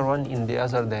and the other one in the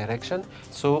other direction,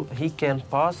 so he can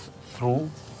pass through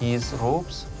his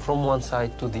ropes from one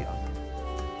side to the other.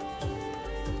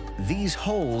 These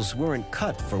holes weren't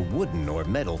cut for wooden or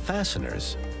metal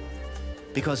fasteners,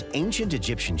 because ancient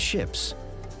Egyptian ships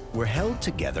were held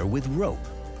together with rope.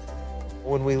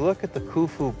 When we look at the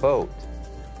Khufu boat,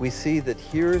 we see that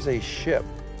here's a ship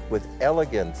with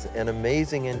elegance and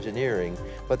amazing engineering,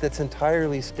 but that's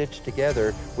entirely stitched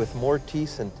together with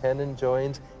mortise and tenon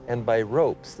joins and by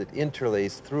ropes that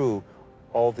interlace through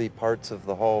all the parts of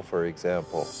the hull, for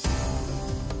example.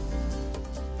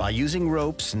 By using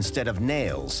ropes instead of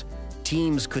nails,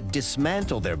 teams could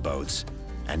dismantle their boats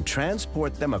and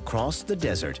transport them across the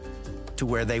desert to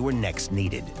where they were next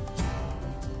needed.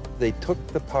 They took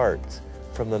the parts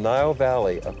from the Nile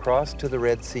Valley across to the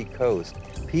Red Sea coast,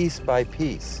 piece by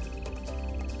piece.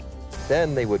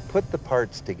 Then they would put the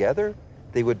parts together,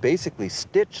 they would basically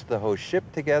stitch the whole ship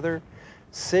together,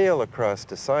 sail across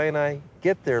to Sinai,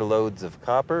 get their loads of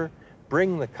copper,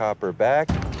 bring the copper back.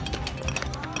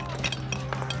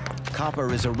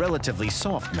 Copper is a relatively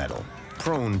soft metal,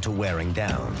 prone to wearing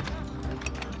down.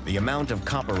 The amount of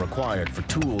copper required for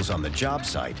tools on the job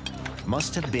site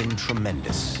must have been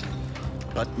tremendous,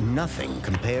 but nothing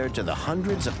compared to the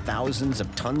hundreds of thousands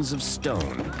of tons of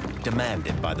stone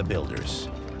demanded by the builders.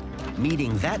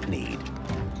 Meeting that need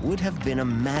would have been a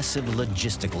massive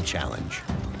logistical challenge,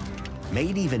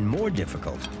 made even more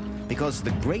difficult because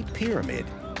the Great Pyramid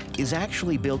is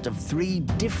actually built of 3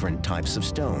 different types of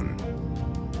stone.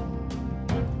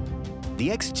 The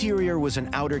exterior was an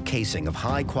outer casing of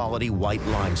high-quality white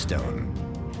limestone,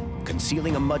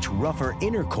 concealing a much rougher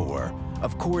inner core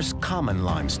of coarse common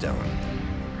limestone.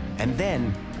 And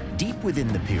then, deep within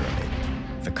the pyramid,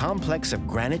 the complex of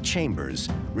granite chambers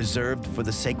reserved for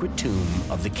the sacred tomb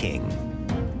of the king.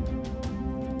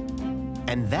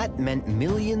 And that meant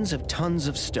millions of tons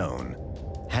of stone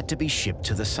had to be shipped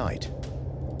to the site.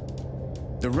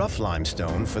 The rough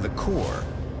limestone for the core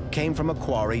came from a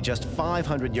quarry just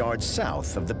 500 yards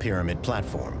south of the pyramid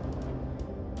platform,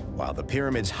 while the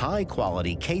pyramid's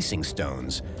high-quality casing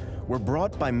stones were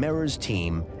brought by Merer's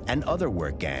team and other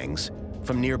work gangs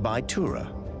from nearby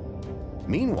Tura.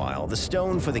 Meanwhile, the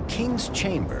stone for the king's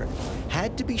chamber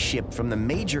had to be shipped from the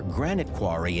major granite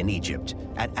quarry in Egypt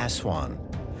at Aswan,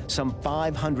 some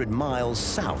 500 miles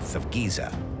south of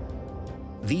Giza.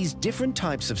 These different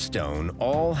types of stone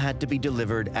all had to be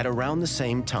delivered at around the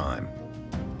same time,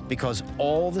 because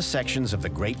all the sections of the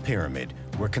Great Pyramid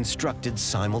were constructed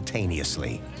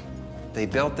simultaneously. They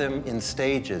built them in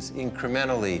stages,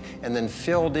 incrementally, and then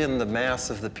filled in the mass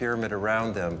of the pyramid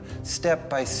around them, step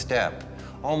by step,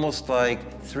 almost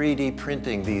like 3D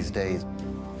printing these days.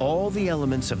 All the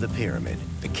elements of the pyramid,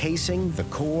 the casing, the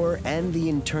core, and the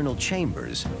internal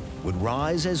chambers, would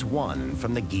rise as one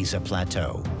from the Giza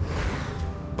Plateau.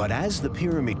 But as the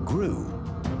pyramid grew,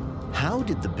 how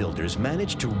did the builders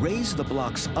manage to raise the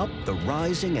blocks up the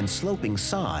rising and sloping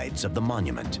sides of the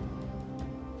monument?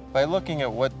 By looking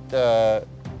at what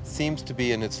seems to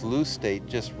be in its loose state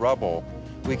just rubble,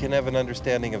 we can have an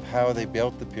understanding of how they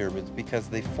built the pyramids, because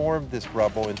they formed this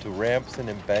rubble into ramps and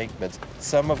embankments,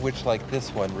 some of which, like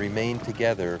this one, remain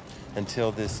together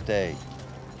until this day.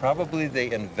 Probably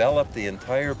they enveloped the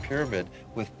entire pyramid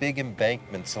with big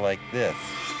embankments like this.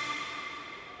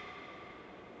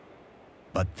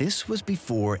 But this was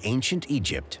before ancient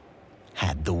Egypt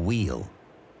had the wheel.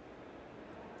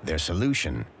 Their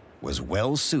solution was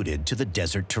well suited to the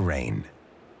desert terrain.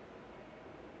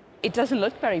 It doesn't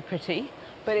look very pretty,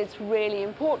 but it's really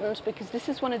important because this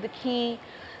is one of the key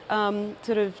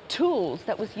sort of tools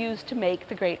that was used to make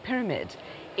the Great Pyramid.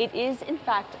 It is, in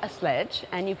fact, a sledge,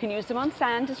 and you can use them on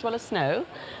sand as well as snow.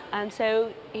 And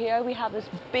so here we have this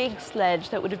big sledge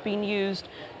that would have been used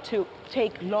to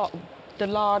take the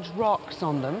large rocks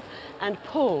on them and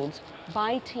pulled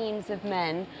by teams of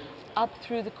men up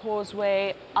through the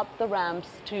causeway, up the ramps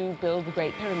to build the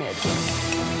Great Pyramid.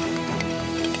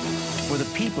 For the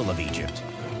people of Egypt,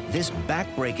 this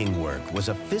backbreaking work was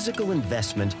a physical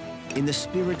investment in the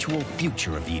spiritual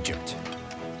future of Egypt.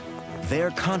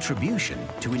 Their contribution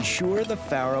to ensure the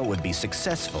pharaoh would be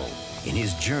successful in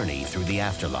his journey through the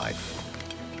afterlife.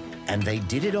 And they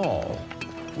did it all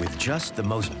with just the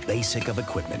most basic of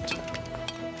equipment.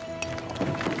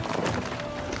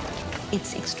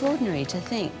 It's extraordinary to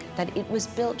think that it was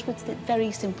built with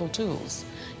very simple tools.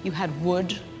 You had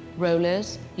wood,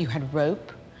 rollers, you had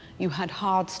rope, you had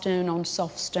hard stone on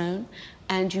soft stone,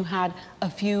 and you had a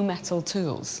few metal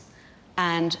tools.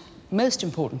 And most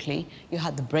importantly, you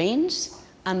had the brains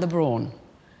and the brawn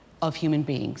of human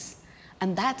beings.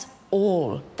 And that's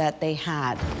all that they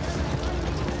had.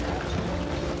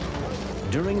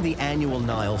 During the annual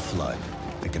Nile flood,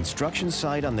 the construction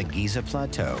site on the Giza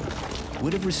Plateau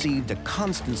would have received a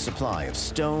constant supply of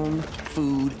stone,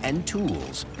 food, and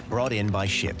tools brought in by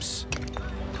ships.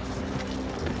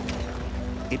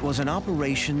 It was an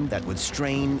operation that would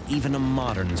strain even a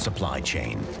modern supply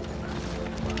chain.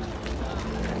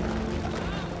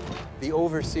 The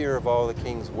overseer of all the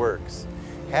king's works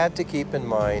had to keep in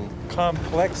mind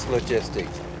complex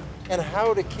logistics and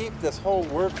how to keep this whole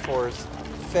workforce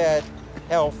fed,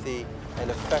 healthy, and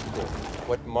effective.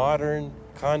 What modern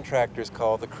contractors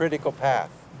call the critical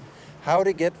path. How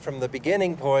to get from the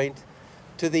beginning point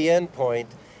to the end point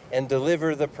and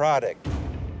deliver the product.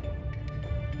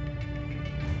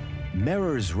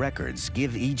 Merer's records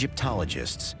give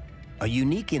Egyptologists a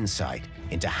unique insight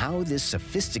into how this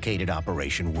sophisticated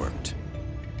operation worked.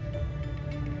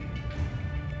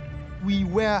 We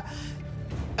were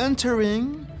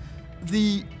entering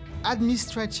the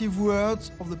administrative world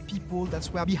of the people that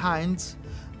were behind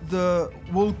the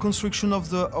whole construction of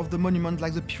the monument,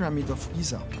 like the Pyramid of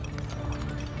Giza.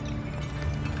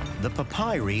 The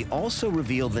papyri also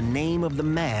reveal the name of the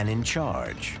man in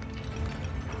charge.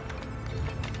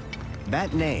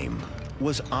 That name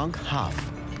was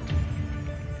Khufu.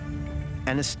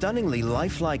 And a stunningly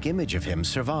lifelike image of him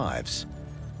survives,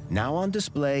 now on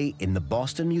display in the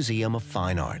Boston Museum of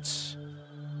Fine Arts.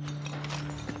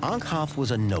 Khufu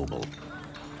was a noble,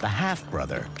 the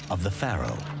half-brother of the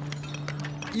pharaoh.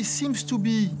 He seems to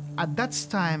be, at that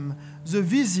time, the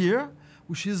vizier,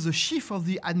 which is the chief of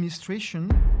the administration,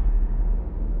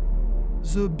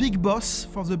 the big boss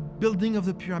for the building of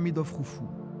the Pyramid of Khufu.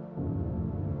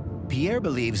 Pierre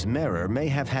believes Merer may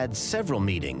have had several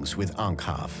meetings with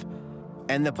Khufu,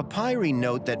 and the papyri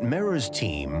note that Merer's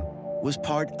team was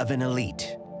part of an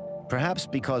elite, perhaps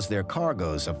because their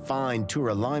cargoes of fine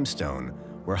Tura limestone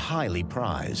were highly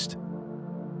prized.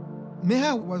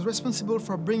 Merer was responsible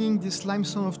for bringing this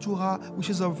limestone of Tura, which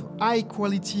is of high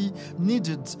quality,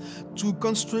 needed to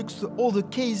construct all the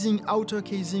casing, outer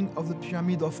casing of the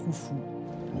Pyramid of Khufu.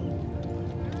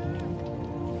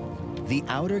 The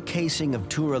outer casing of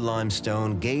Tura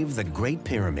limestone gave the Great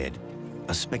Pyramid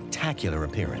a spectacular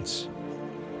appearance.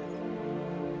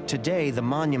 Today, the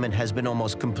monument has been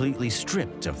almost completely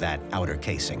stripped of that outer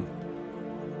casing.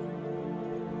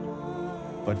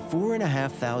 But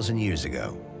 4,500 years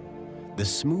ago, the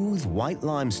smooth white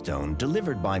limestone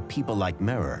delivered by people like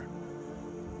Merer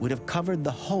would have covered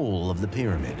the whole of the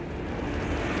pyramid,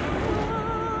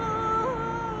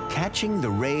 catching the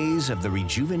rays of the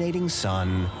rejuvenating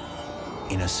sun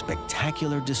in a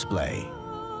spectacular display.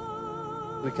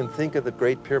 We can think of the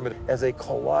Great Pyramid as a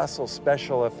colossal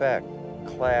special effect,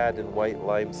 clad in white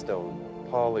limestone,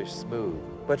 polished smooth.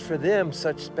 But for them,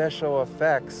 such special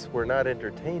effects were not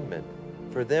entertainment.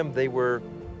 For them, they were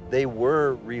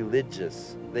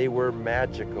religious, they were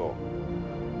magical.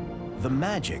 The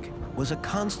magic was a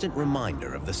constant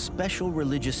reminder of the special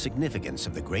religious significance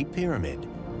of the Great Pyramid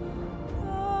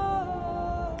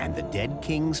and the dead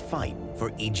king's fight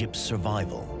for Egypt's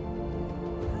survival.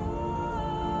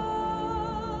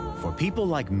 For people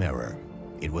like Merer,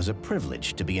 it was a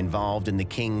privilege to be involved in the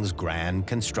king's grand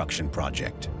construction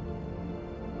project.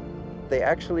 They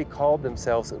actually called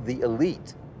themselves the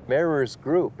elite. Merer's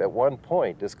group at one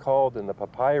point is called in the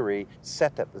papyri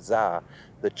Setet Za,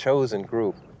 the chosen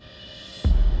group.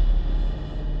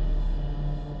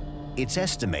 It's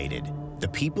estimated the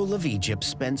people of Egypt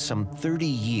spent some 30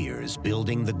 years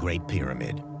building the Great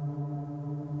Pyramid.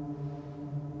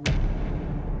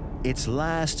 Its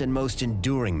last and most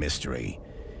enduring mystery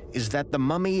is that the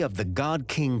mummy of the god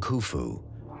king Khufu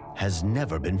has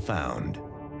never been found.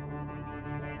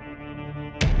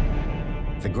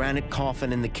 The granite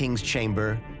coffin in the king's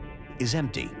chamber is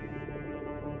empty.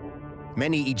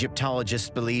 Many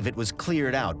Egyptologists believe it was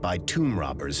cleared out by tomb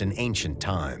robbers in ancient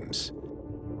times.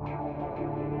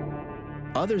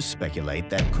 Others speculate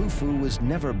that Khufu was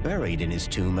never buried in his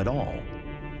tomb at all.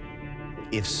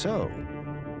 If so,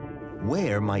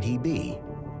 where might he be?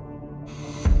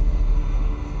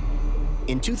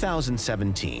 In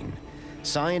 2017,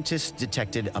 scientists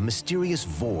detected a mysterious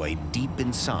void deep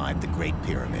inside the Great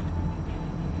Pyramid.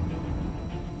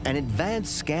 An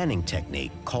advanced scanning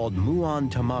technique called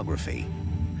muon tomography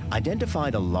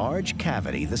identified a large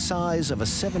cavity the size of a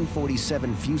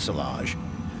 747 fuselage,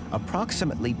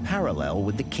 approximately parallel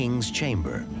with the king's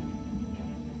chamber.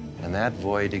 And that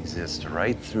void exists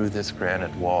right through this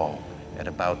granite wall at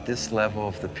about this level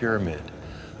of the pyramid,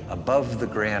 above the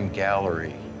grand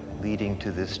gallery leading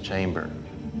to this chamber.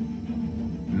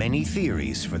 Many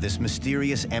theories for this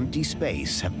mysterious empty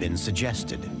space have been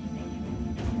suggested.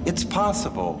 It's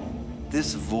possible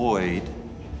this void,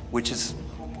 which is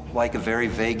like a very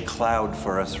vague cloud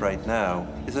for us right now,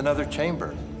 is another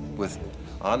chamber with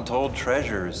untold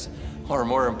treasures, or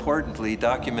more importantly,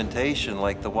 documentation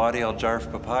like the Wadi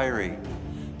al-Jarf papyri.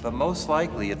 But most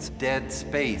likely it's dead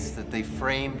space that they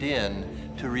framed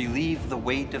in to relieve the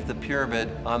weight of the pyramid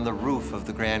on the roof of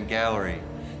the Grand Gallery,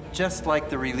 just like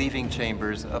the relieving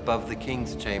chambers above the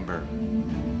King's Chamber.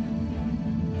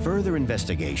 Further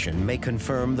investigation may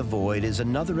confirm the void is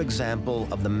another example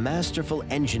of the masterful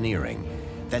engineering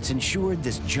that's ensured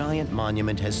this giant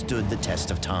monument has stood the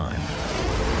test of time.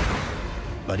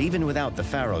 But even without the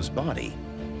pharaoh's body,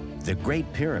 the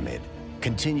Great Pyramid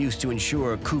continues to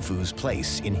ensure Khufu's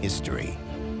place in history.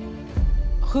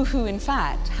 Khufu, in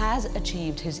fact, has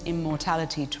achieved his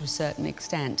immortality to a certain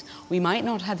extent. We might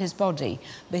not have his body,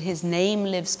 but his name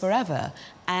lives forever,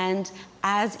 and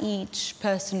as each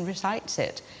person recites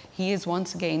it, he is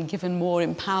once again given more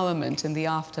empowerment in the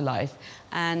afterlife,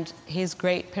 and his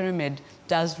Great Pyramid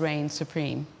does reign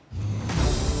supreme.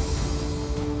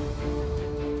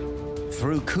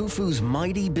 Through Khufu's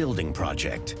mighty building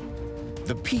project,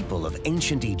 the people of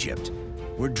ancient Egypt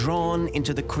were drawn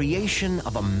into the creation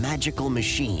of a magical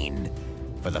machine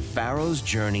for the pharaoh's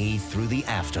journey through the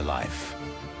afterlife.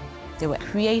 They were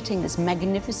creating this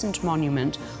magnificent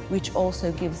monument, which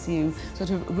also gives you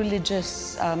sort of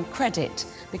religious credit,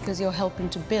 because you're helping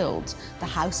to build the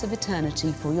house of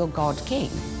eternity for your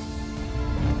god-king.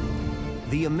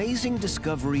 The amazing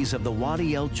discoveries of the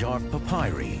Wadi al-Jarf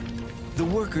papyri, the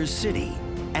workers' city,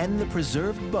 and the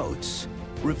preserved boats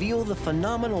reveal the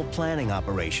phenomenal planning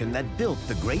operation that built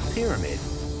the Great Pyramid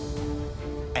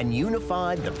and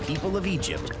unified the people of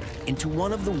Egypt into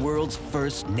one of the world's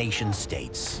first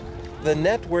nation-states. The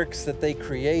networks that they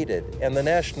created and the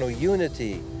national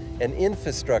unity and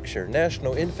infrastructure,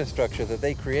 national infrastructure that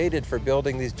they created for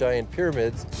building these giant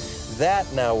pyramids,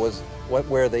 that now was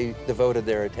where they devoted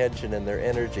their attention and their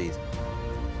energies.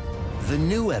 The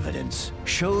new evidence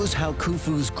shows how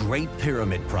Khufu's Great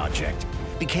Pyramid project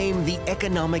became the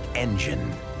economic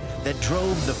engine that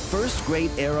drove the first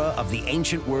great era of the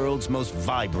ancient world's most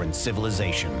vibrant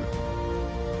civilization,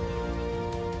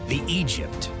 the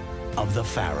Egypt of the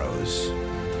pharaohs.